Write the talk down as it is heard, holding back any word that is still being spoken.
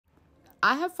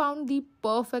I have found the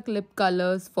perfect lip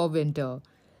colors for winter.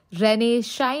 Renee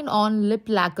Shine On Lip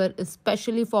Lacquer is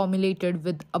specially formulated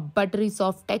with a buttery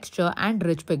soft texture and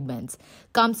rich pigments.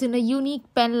 Comes in a unique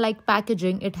pen-like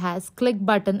packaging. It has click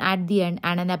button at the end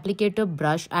and an applicator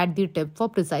brush at the tip for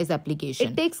precise application.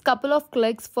 It takes couple of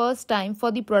clicks first time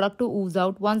for the product to ooze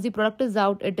out. Once the product is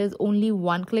out, it is only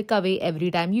one click away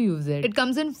every time you use it. It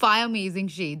comes in 5 amazing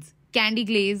shades: Candy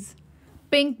Glaze,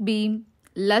 Pink Beam,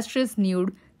 Lustrous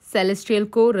Nude, Celestial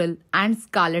Coral, and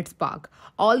Scarlet Spark.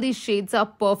 All these shades are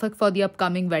perfect for the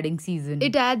upcoming wedding season.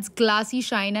 It adds glassy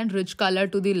shine and rich color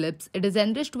to the lips. It is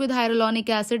enriched with hyaluronic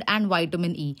acid and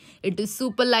vitamin E. It is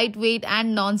super lightweight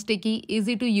and non-sticky,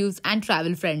 easy to use and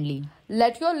travel friendly.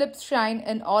 Let your lips shine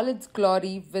in all its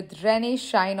glory with Renee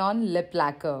Shine On Lip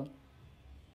Lacquer.